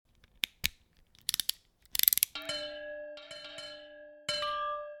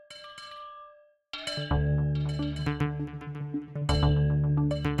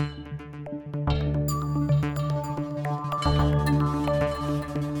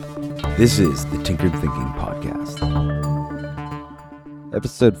This is the Tinkered Thinking Podcast.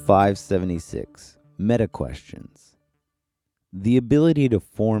 Episode 576, Meta Questions. The ability to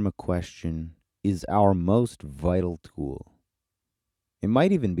form a question is our most vital tool. It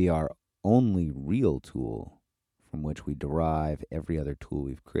might even be our only real tool from which we derive every other tool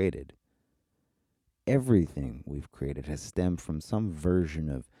we've created. Everything we've created has stemmed from some version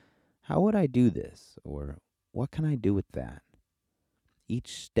of, how would I do this? Or what can I do with that?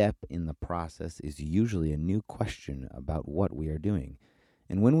 Each step in the process is usually a new question about what we are doing.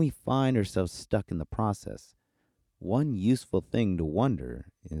 And when we find ourselves stuck in the process, one useful thing to wonder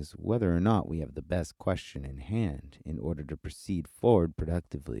is whether or not we have the best question in hand in order to proceed forward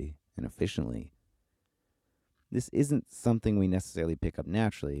productively and efficiently. This isn't something we necessarily pick up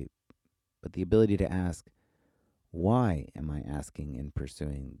naturally, but the ability to ask, why am I asking and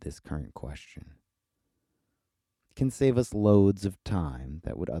pursuing this current question? Can save us loads of time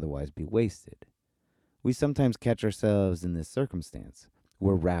that would otherwise be wasted. We sometimes catch ourselves in this circumstance.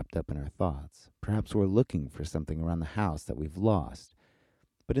 We're wrapped up in our thoughts. Perhaps we're looking for something around the house that we've lost.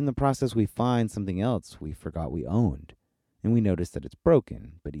 But in the process, we find something else we forgot we owned. And we notice that it's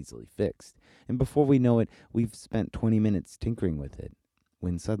broken, but easily fixed. And before we know it, we've spent 20 minutes tinkering with it,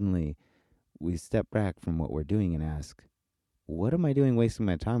 when suddenly we step back from what we're doing and ask, what am I doing wasting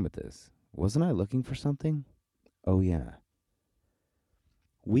my time with this? Wasn't I looking for something? Oh, yeah.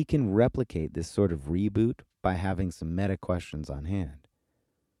 We can replicate this sort of reboot by having some meta questions on hand.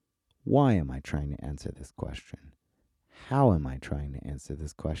 Why am I trying to answer this question? How am I trying to answer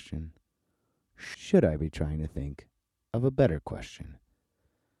this question? Should I be trying to think of a better question?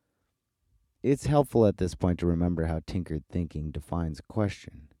 It's helpful at this point to remember how tinkered thinking defines a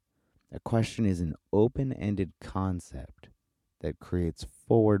question. A question is an open-ended concept that creates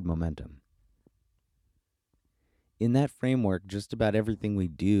forward momentum. In that framework, just about everything we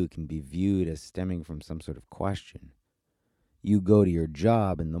do can be viewed as stemming from some sort of question. You go to your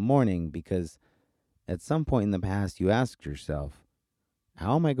job in the morning because at some point in the past you asked yourself,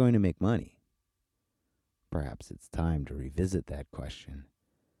 how am I going to make money? Perhaps it's time to revisit that question.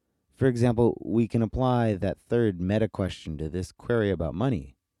 For example, we can apply that third meta question to this query about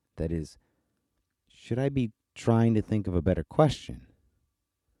money. That is, should I be trying to think of a better question?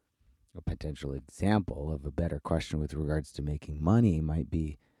 A potential example of a better question with regards to making money might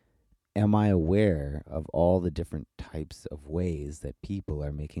be, am I aware of all the different types of ways that people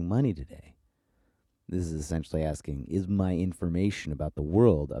are making money today? This is essentially asking, is my information about the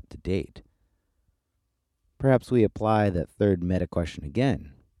world up to date? Perhaps we apply that third meta question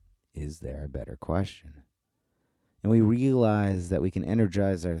again. Is there a better question? And we realize that we can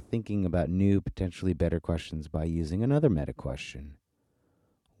energize our thinking about new, potentially better questions by using another meta question.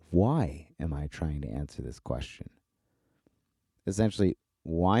 Why am I trying to answer this question? Essentially,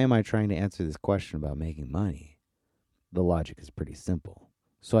 why am I trying to answer this question about making money? The logic is pretty simple.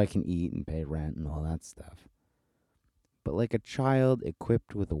 So I can eat and pay rent and all that stuff. But like a child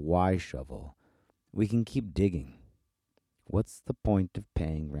equipped with a Y shovel, we can keep digging. What's the point of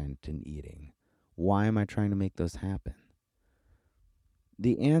paying rent and eating? Why am I trying to make those happen?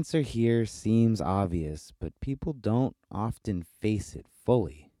 The answer here seems obvious, but people don't often face it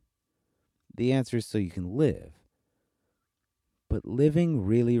fully. The answer is so you can live. But living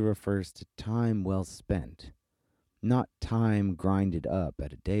really refers to time well spent, not time grinded up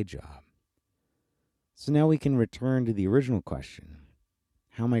at a day job. So now we can return to the original question.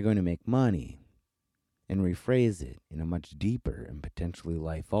 How am I going to make money? And rephrase it in a much deeper and potentially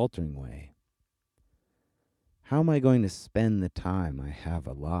life-altering way. How am I going to spend the time I have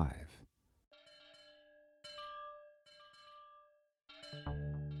alive?